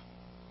life?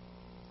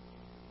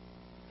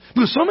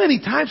 Because so many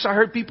times I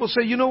heard people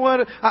say, you know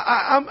what,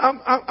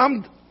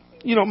 I'm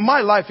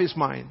my life is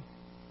mine.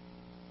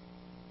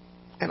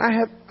 And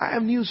I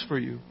have news for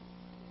you.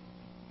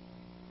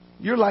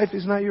 Your life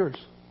is not yours.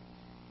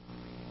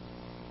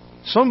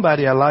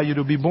 Somebody allowed you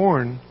to be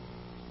born.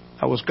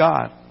 That was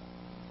God.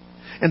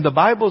 And the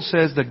Bible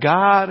says that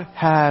God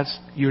has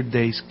your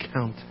days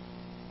counted.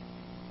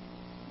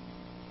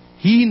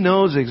 He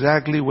knows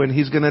exactly when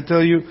He's going to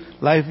tell you,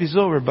 life is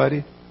over,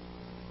 buddy.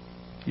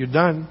 You're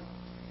done.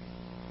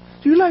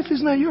 Your life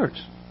is not yours.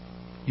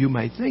 You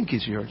might think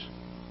it's yours,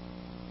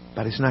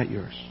 but it's not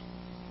yours.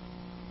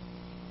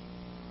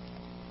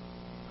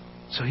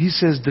 So He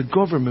says the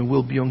government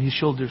will be on His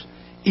shoulders.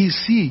 Is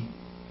He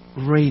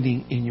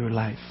reigning in your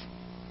life?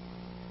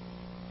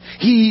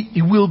 He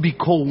will be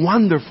called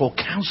Wonderful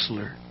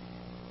Counselor.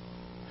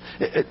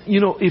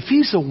 If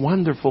He's a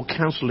wonderful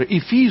counselor,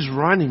 if He's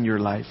running your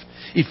life,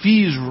 if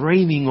He is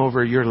reigning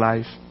over your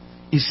life,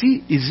 is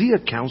He a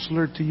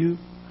counselor to you?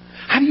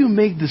 How do you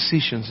make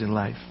decisions in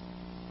life?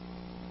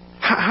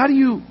 How do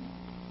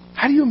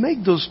you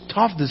make those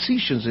tough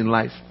decisions in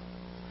life?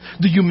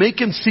 Do you make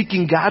them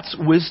seeking God's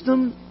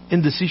wisdom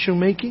in decision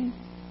making?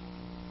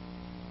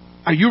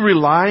 Are you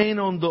relying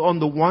on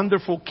the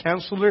wonderful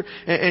counselor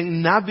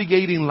and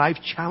navigating life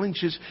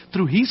challenges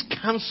through His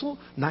counsel,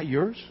 not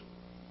yours?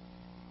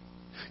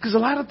 Because a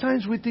lot of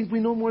times we think we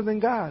know more than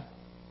God.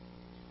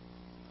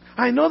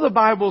 I know the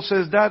Bible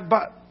says that,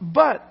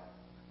 but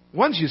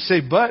once you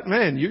say but,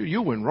 man,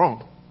 you went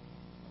wrong.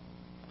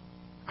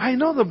 I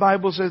know the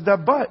Bible says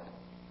that, but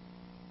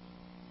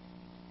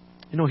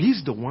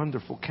He's the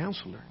wonderful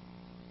counselor.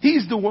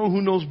 He's the one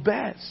who knows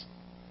best.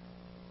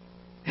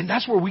 And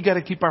that's where we got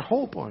to keep our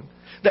hope on.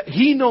 That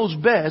He knows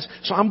best,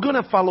 so I'm going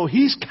to follow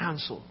His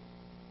counsel.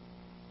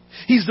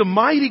 He's the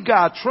mighty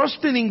God,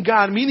 trusting in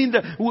God, meaning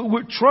that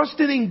we're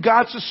trusting in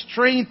God's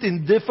strength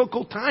in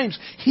difficult times.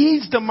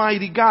 He's the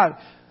mighty God.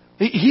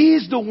 He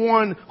is the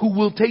one who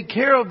will take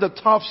care of the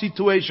tough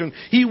situation.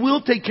 He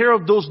will take care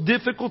of those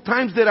difficult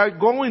times that are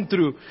going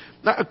through.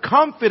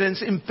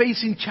 Confidence in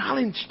facing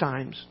challenge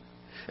times.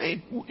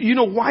 You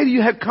know, why do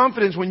you have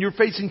confidence when you're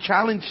facing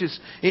challenges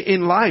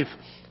in life?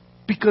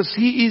 Because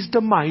He is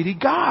the mighty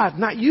God,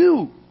 not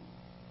you.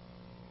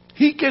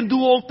 He can do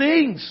all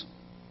things,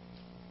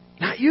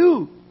 not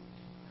you.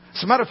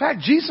 As a matter of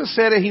fact, Jesus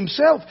said it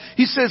Himself.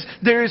 He says,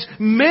 there is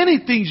many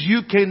things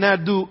you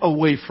cannot do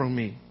away from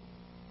me.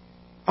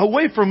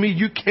 Away from me,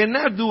 you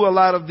cannot do a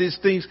lot of these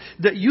things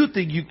that you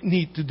think you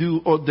need to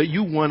do, or that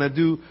you want to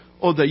do,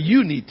 or that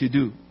you need to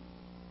do.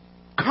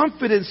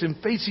 Confidence in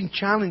facing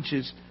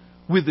challenges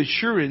with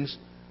assurance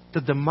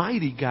that the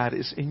mighty God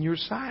is in your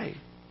side.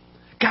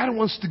 God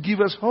wants to give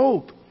us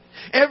hope.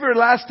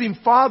 Everlasting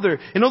Father.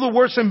 In other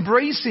words,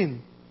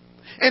 embracing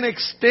and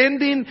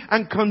extending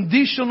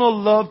unconditional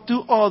love to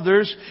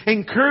others,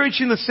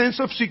 encouraging a sense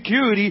of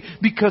security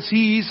because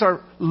He is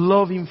our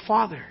loving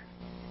Father.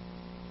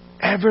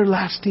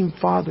 Everlasting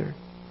Father.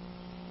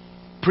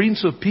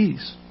 Prince of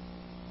Peace.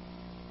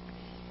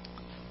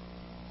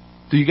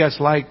 Do you guys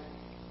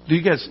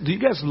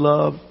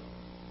love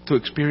to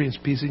experience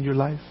peace in your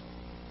life?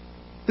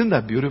 Isn't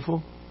that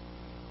beautiful?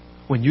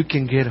 When you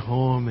can get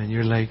home and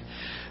you're like,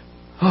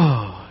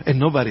 oh, and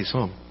nobody's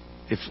home.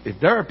 If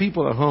there are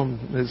people at home,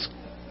 it's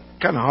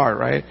kind of hard,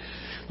 right?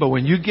 But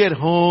when you get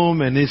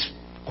home and it's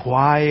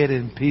quiet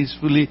and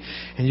peacefully,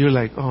 and you're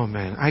like, oh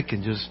man, I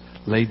can just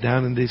lay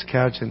down on this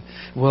couch and,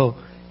 well,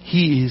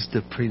 He is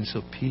the Prince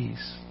of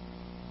Peace.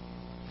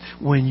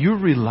 When you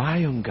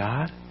rely on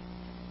God,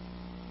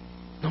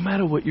 no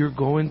matter what you're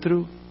going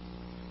through,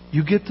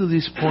 you get to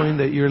this point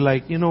that you're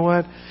like, you know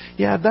what?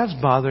 Yeah, that's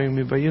bothering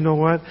me, but you know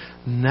what?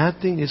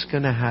 Nothing is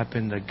going to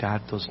happen that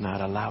God does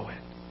not allow it.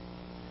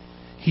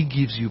 He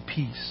gives you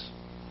peace.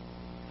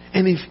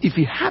 And if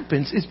it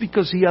happens, it's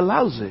because He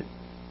allows it.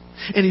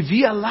 And if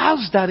He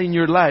allows that in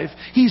your life,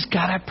 He's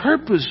got a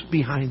purpose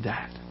behind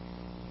that.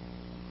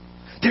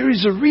 There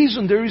is a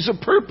reason, there is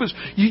a purpose.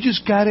 You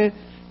just got to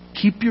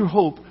keep your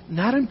hope,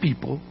 not in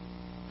people,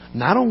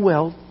 not on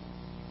wealth,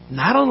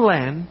 not on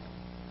land,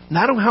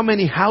 not on how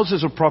many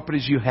houses or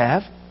properties you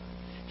have.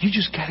 You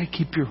just got to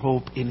keep your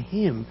hope in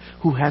Him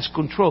who has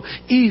control.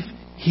 If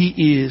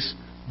He is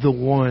the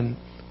one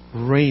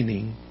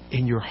reigning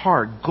in your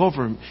heart,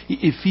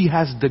 if He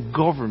has the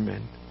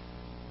government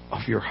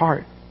of your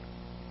heart.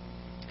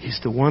 He's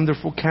the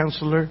wonderful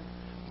Counselor,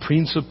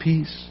 Prince of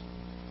Peace.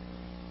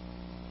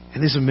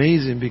 And it's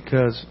amazing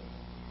because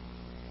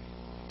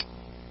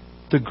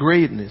the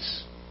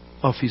greatness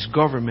of His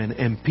government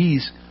and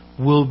peace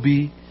will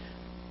be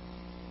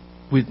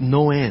with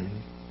no end.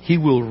 He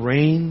will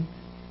reign,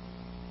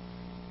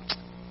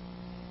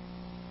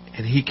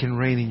 and He can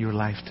reign in your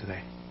life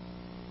today.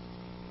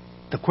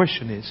 The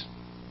question is,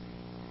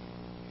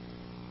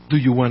 do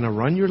you want to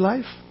run your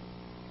life?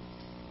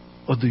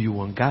 Or do you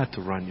want God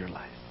to run your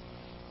life?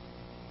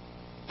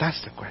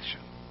 That's the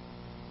question.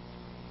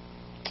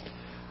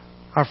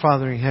 Our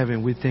Father in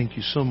heaven, we thank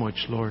You so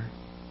much, Lord,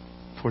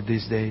 for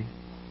this day.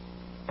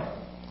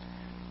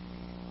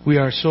 We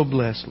are so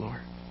blessed,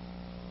 Lord,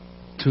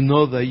 to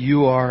know that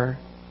You are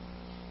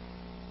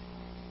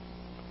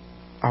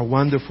our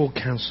wonderful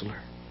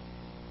Counselor.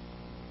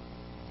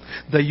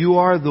 That You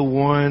are the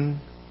one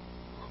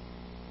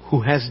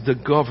who has the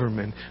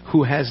government,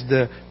 who has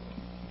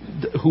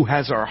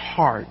our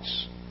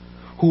hearts,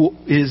 who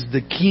is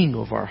the King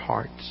of our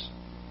hearts.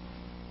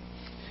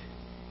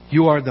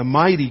 You are the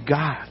mighty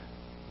God.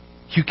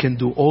 You can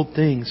do all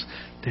things.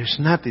 There's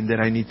nothing that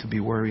I need to be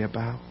worried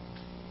about.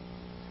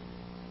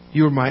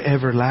 You're my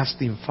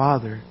everlasting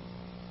Father.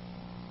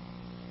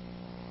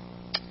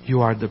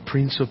 You are the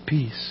Prince of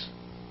Peace.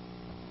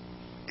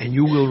 And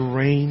You will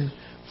reign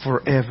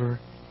forever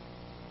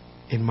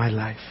in my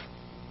life.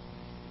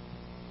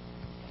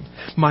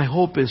 My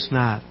hope is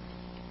not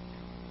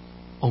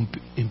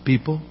in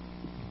people,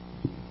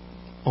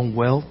 on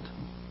wealth.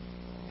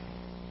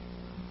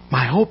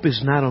 My hope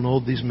is not on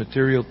all these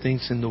material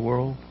things in the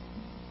world.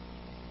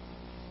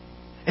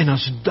 And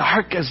as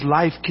dark as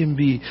life can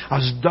be,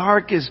 as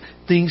dark as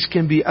things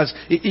can be,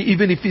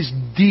 even if it's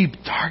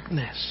deep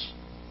darkness,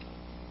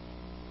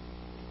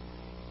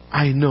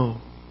 I know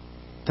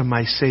that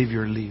my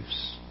Savior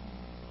lives.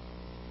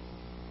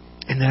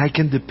 And that I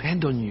can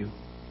depend on You.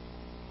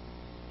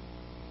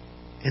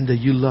 And that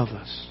You love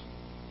us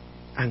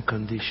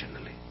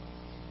unconditionally.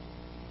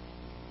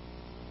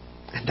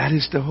 And that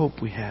is the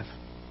hope we have.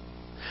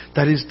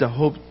 That is the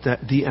hope,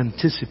 the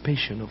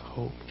anticipation of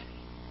hope.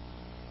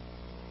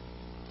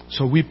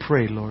 So we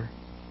pray, Lord,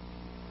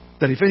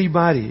 that if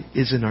anybody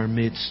is in our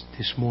midst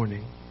this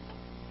morning,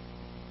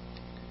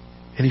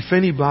 and if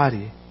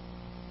anybody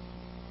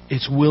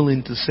is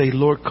willing to say,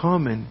 Lord,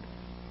 come and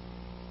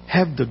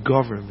have the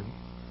government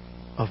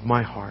of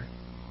my heart,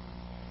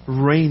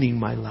 reigning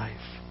my life.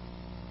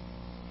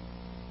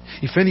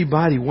 If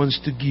anybody wants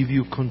to give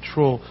You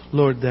control,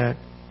 Lord, that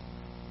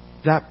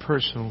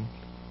person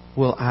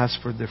will ask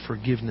for the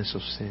forgiveness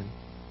of sin.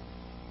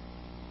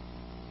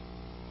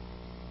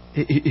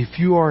 If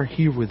you are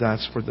here with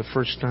us for the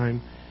first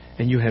time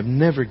and you have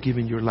never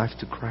given your life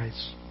to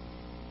Christ,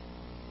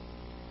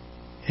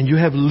 and you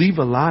have lived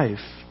a life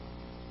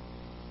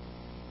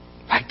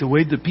like the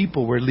way the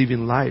people were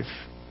living life,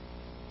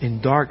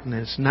 in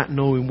darkness, not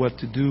knowing what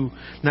to do,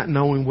 not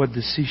knowing what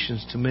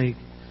decisions to make,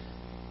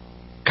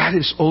 God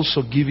is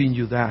also giving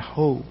you that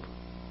hope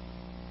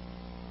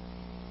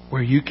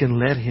where you can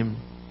let Him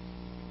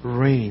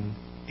reign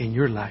in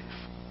your life.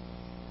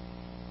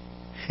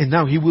 And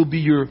now He will be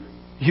your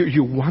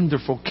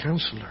wonderful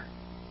counselor.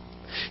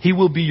 He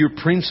will be your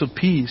Prince of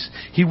Peace.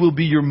 He will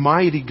be your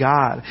mighty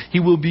God.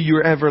 He will be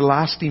your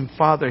everlasting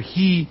Father.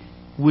 He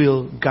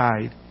will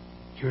guide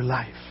your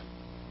life.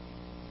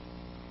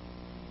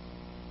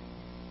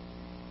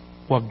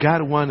 What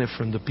God wanted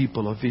from the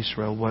people of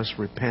Israel was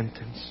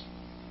repentance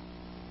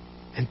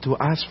and to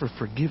ask for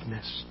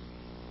forgiveness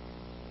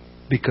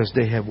because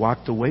they have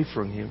walked away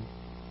from Him.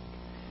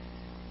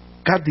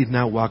 God did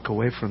not walk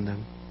away from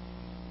them.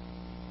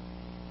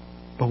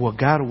 But what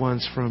God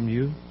wants from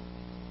you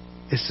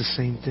is the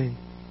same thing.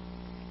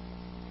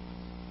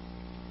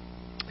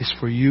 It's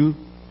for you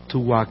to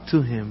walk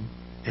to Him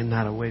and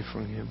not away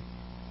from Him.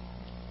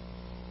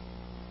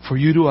 For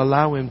you to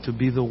allow Him to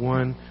be the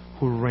one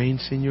who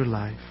reigns in your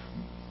life.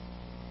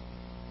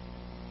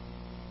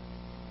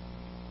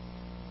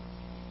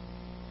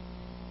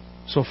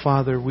 So,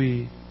 Father,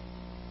 we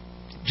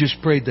just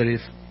pray that if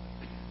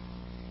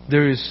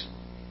there is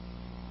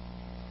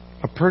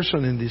a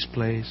person in this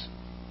place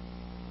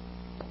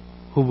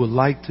who would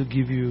like to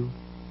give you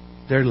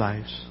their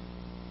lives,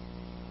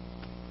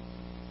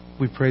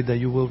 we pray that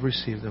you will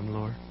receive them,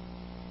 Lord,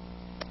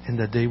 and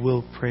that they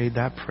will pray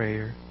that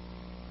prayer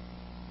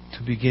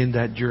to begin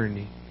that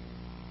journey,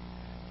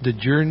 the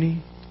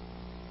journey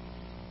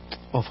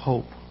of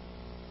hope,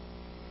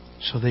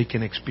 so they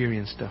can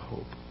experience the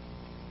hope.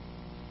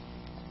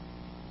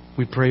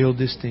 We pray all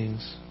these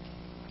things.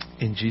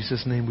 In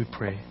Jesus' name we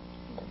pray.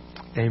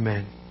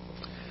 Amen.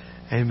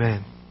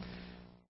 Amen.